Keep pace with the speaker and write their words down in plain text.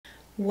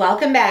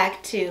Welcome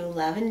back to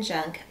Love and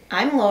Junk.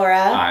 I'm Laura.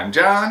 I'm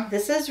John.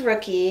 This is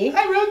Rookie.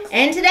 Hi, Rooks.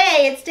 And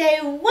today it's day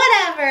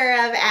whatever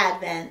of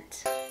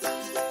Advent.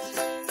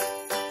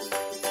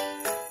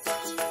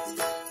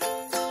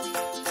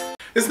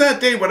 It's not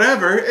day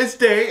whatever, it's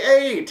day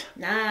 8.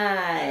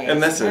 Nice.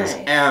 And this is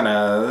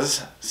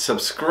Anna's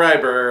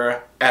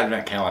subscriber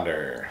Advent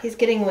calendar. He's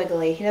getting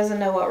wiggly. He doesn't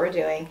know what we're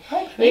doing.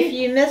 Okay. If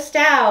you missed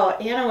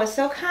out, Anna was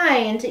so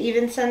kind to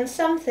even send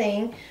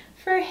something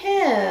for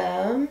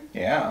him.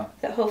 Yeah.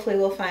 That hopefully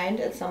we'll find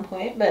at some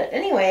point. But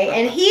anyway,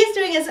 and he's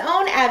doing his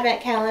own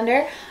Advent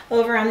calendar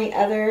over on the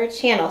other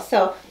channel.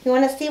 So you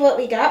want to see what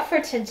we got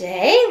for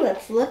today?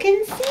 Let's look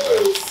and see.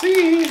 Let's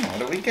see. What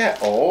do we get?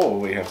 Oh,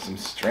 we have some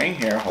string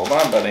here. Hold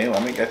on, buddy.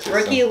 Let me get you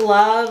Rookie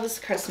loves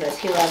Christmas.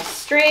 He loves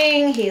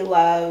string. He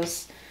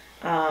loves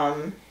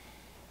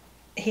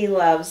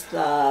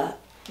the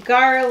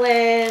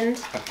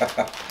garland.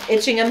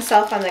 Itching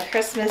himself on the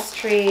Christmas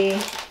tree.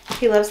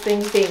 He loves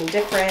things being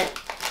different.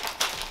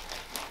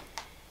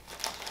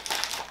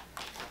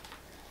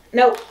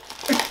 Nope.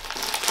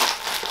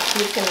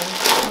 He's gonna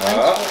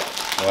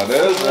what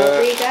is what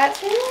it? we got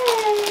today.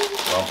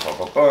 Bum, bum,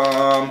 bum,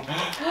 bum.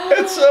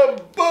 It's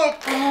a book!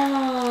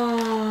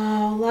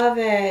 Oh, love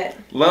it.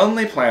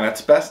 Lonely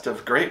Planets, Best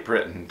of Great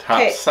Britain. Top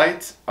Okay.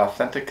 Sites,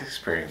 Authentic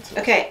Experiences.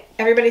 Okay,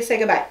 everybody say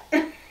goodbye.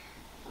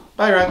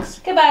 Bye, Rex.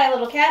 Goodbye,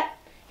 little cat.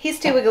 He's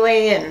too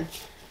wiggly in.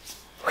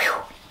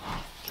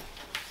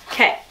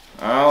 Okay.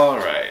 All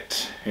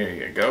right. Here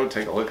you go.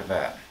 Take a look at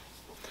that.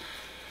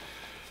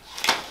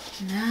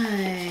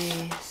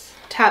 Nice.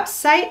 Top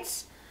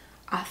sites,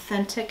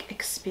 authentic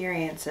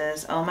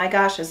experiences. Oh my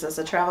gosh, is this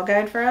a travel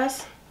guide for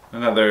us?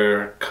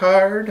 Another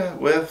card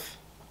with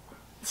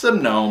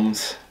some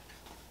gnomes.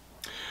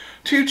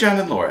 To John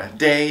and Laura,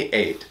 day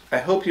 8. I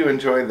hope you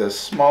enjoy this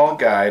small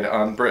guide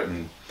on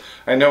Britain.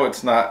 I know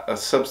it's not a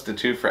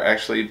substitute for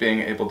actually being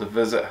able to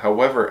visit.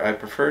 However, I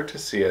prefer to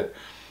see it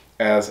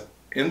as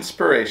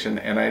inspiration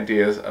and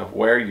ideas of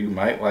where you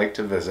might like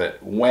to visit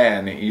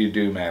when you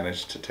do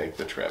manage to take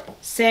the trip.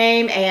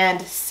 Same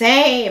and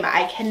same.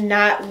 I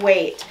cannot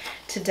wait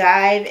to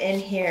dive in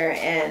here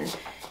and,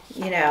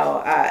 you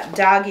know,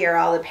 dog ear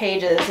all the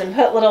pages and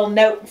put little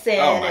notes in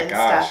Oh my and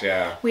gosh, stuff.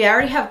 yeah. We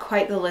already have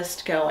quite the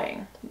list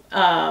going.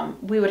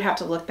 We would have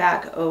to look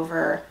back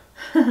over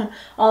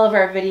all of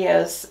our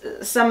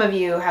videos. Some of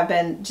you have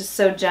been just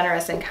so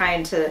generous and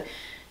kind to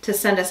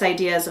send us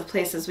ideas of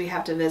places we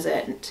have to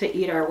visit to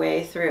eat our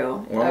way through.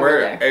 When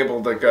we're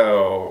able to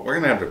go, we're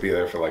going to have to be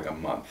there for like a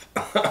month.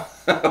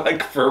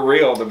 Like for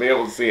real, to be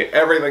able to see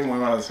everything we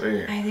want to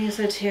see. I think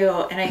so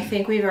too. And I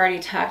think we've already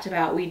talked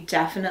about, we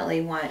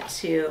definitely want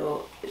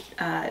to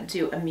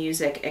do a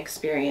music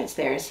experience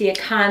there. See a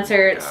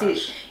concert,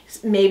 see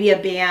maybe a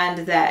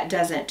band that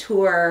doesn't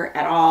tour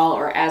at all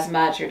or as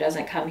much or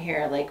doesn't come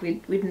here. Like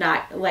we'd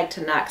not like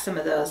to knock some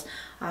of those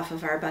off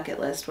of our bucket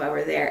list while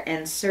we're there.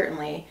 And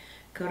certainly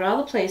go to all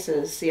the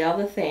places, see all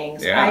the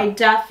things. Yeah. I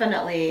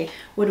definitely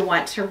would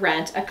want to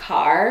rent a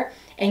car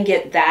and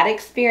get that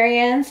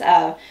experience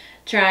of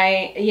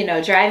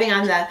driving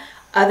on the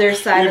other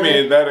side You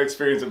mean that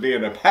experience of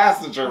being a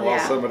passenger while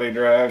somebody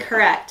drives?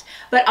 Correct.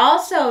 But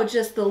also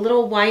just the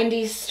little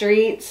windy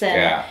streets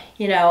and,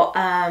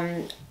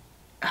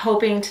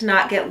 hoping to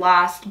not get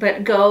lost,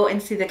 but go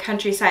and see the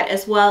countryside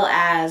as well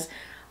as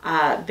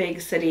big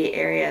city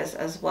areas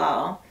as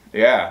well.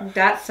 Yeah.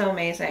 That's so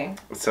amazing.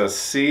 So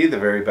see the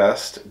very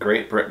best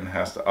Great Britain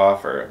has to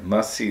offer.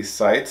 Must-see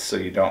sites so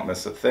you don't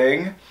miss a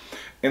thing.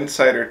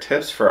 Insider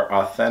tips for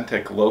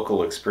authentic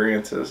local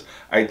experiences.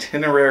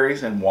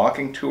 Itineraries and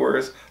walking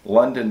tours.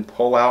 London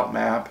pull-out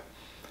map.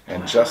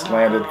 And just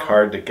landed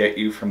card to get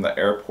you from the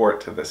airport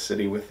to the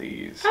city with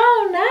ease.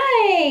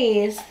 Oh,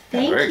 nice.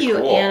 Thank you,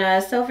 cool.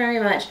 Anna, so very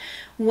much.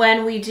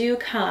 When we do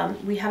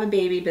come, we have a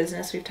baby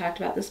business. We've talked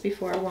about this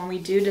before. When we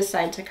do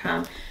decide to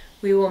come,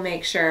 we will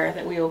make sure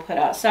that we will put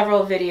out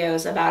several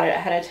videos about it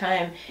ahead of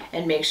time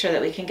and make sure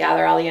that we can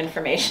gather all the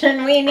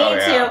information we need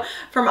to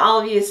from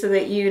all of you so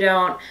that you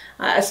don't,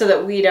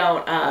 we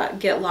don't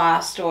get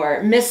lost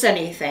or miss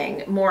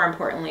anything, more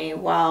importantly,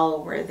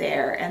 while we're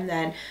there. And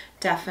then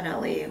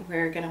definitely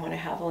we're going to want to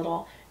have a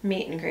little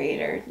meet and greet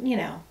or,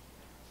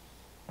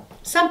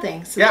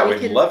 something. So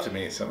we'd love to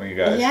meet some of you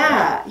guys.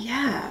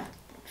 Yeah.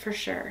 For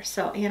sure.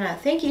 So, Anna,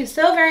 thank you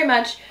so very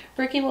much.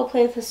 Ricky will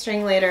play with the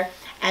string later,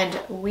 and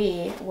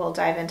we will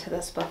dive into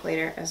this book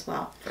later as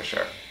well. For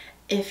sure.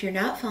 If you're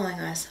not following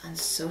us on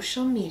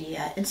social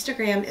media,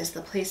 Instagram is the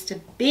place to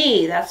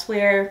be. That's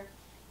where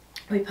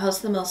we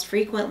post the most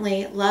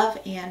frequently. Love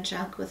and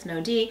Junk with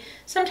no D.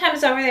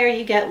 Sometimes over there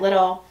you get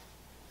little,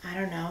 I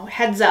don't know,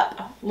 heads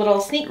up, little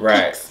sneak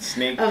peeks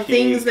of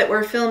things that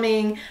we're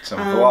filming. Some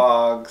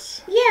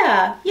vlogs.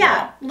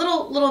 Yeah,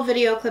 little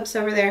video clips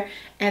over there.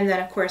 And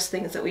then, of course,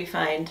 things that we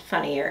find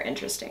funny or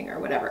interesting or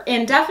whatever.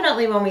 And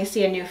definitely when we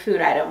see a new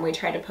food item, we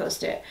try to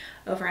post it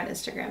over on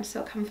Instagram.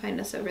 So come find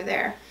us over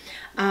there.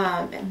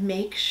 And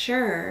make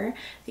sure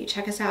that you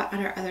check us out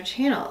on our other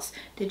channels.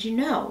 Did you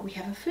know we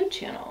have a food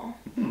channel?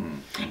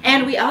 Mm-hmm.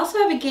 And we also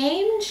have a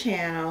game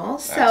channel.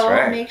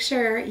 So make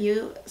sure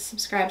you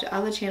subscribe to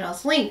all the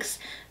channels. Links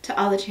to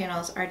all the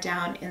channels are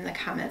down in the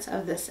comments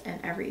of this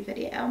and every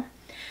video.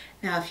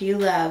 Now, if you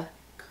love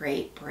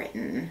Great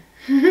Britain,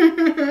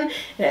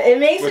 it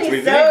makes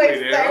me so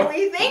excited.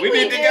 We think we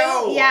need to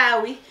go.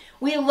 Yeah,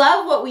 we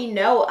love what we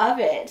know of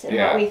it and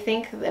what we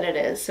think that it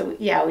is. So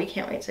yeah, we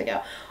can't wait to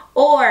go.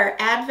 Or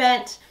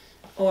Advent,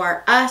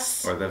 or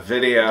us, or the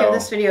video. Give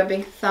this video a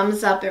big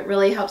thumbs up. It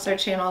really helps our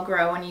channel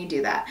grow when you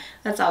do that.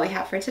 That's all we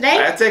have for today.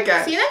 That's it,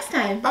 guys. See you next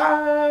time.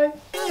 Bye.